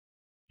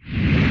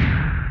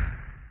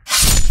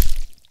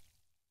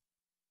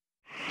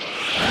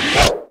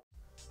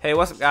Hey,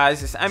 what's up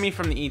guys, it's Emmy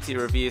from the ET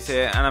Reviews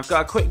here, and I've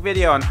got a quick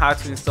video on how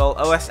to install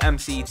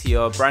OSMC to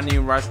your brand new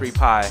Raspberry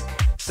Pi.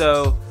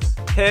 So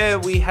here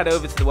we head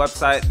over to the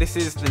website. This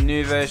is the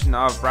new version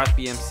of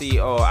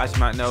RASPBMC, or as you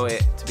might know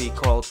it to be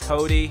called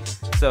KODI.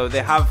 So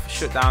they have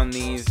shut down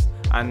these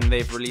and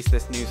they've released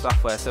this new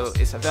software. So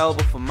it's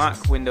available for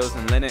Mac, Windows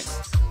and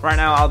Linux. Right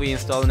now I'll be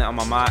installing it on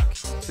my Mac.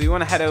 So you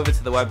want to head over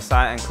to the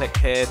website and click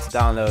here to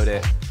download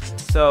it.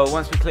 So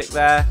once we click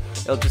there,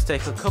 it'll just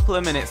take a couple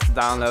of minutes to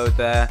download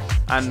there,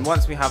 and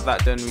once we have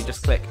that done, we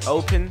just click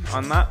open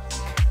on that,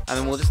 and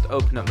then we'll just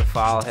open up the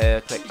file here,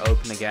 click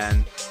open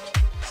again,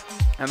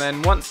 and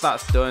then once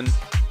that's done,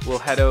 we'll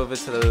head over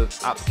to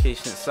the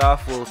application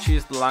itself. We'll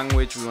choose the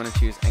language. We want to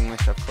choose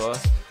English, of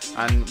course,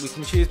 and we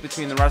can choose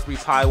between the Raspberry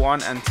Pi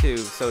 1 and 2,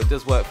 so it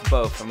does work for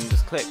both. And we'll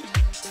just click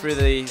through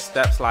the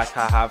steps like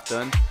I have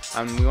done,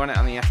 and we want it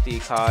on the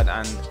SD card,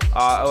 and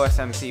our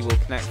OSMC will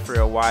connect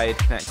through a wired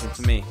connection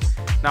for me.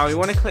 Now we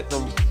want to click the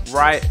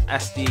right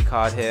SD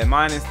card here.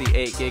 Mine is the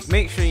 8 gig.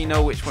 Make sure you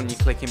know which one you're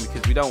clicking,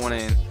 because we don't want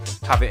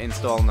to have it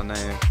installed on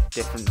a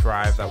different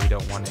drive that we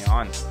don't want it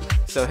on.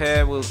 So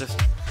here we'll just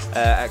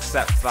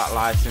accept that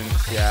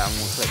license, yeah, and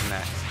we'll click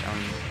next,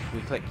 and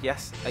we click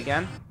yes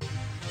again.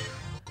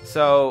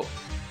 So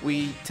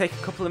we take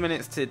a couple of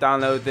minutes to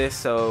download this,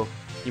 so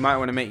you might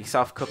want to make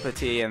yourself a cup of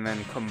tea and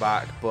then come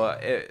back,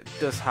 but it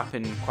does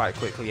happen quite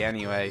quickly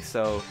anyway.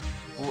 So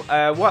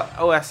what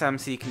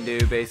OSMC can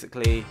do,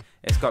 basically,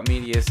 it's got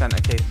media center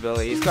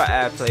capability, it's got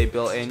AirPlay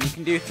built in. You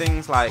can do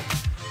things like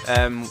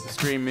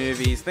stream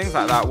movies, things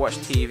like that, watch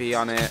TV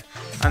on it.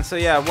 And so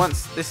yeah,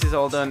 once this is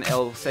all done,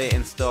 it'll say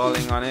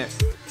installing on it,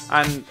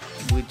 and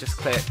we just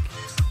click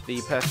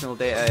the personal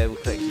data, we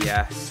click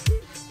yes,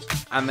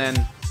 and then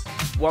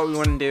what we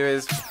want to do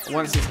is,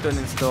 once it's done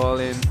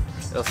installing,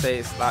 it'll say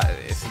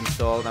it's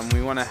installed, and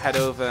we want to head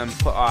over and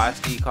put our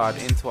SD card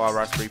into our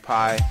Raspberry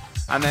Pi.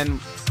 And then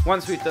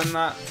once we've done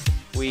that,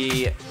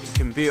 we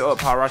can boot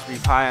up our Raspberry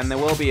Pi, and there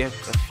will be a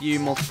few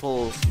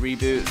multiple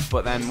reboots,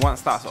 but then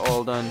once that's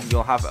all done,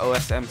 you'll have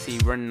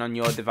OSMC running on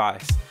your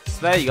device.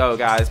 So there you go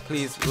guys,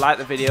 please like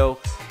the video,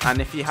 and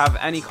if you have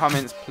any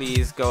comments,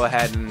 please go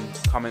ahead and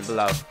comment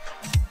below.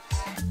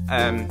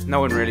 No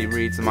one really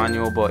reads the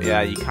manual, but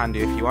yeah, you can do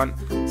if you want.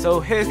 So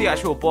here's the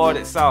actual board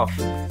itself.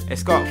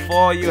 It's got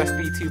 4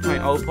 USB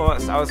 2.0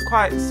 ports. I was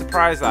quite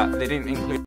surprised that they didn't include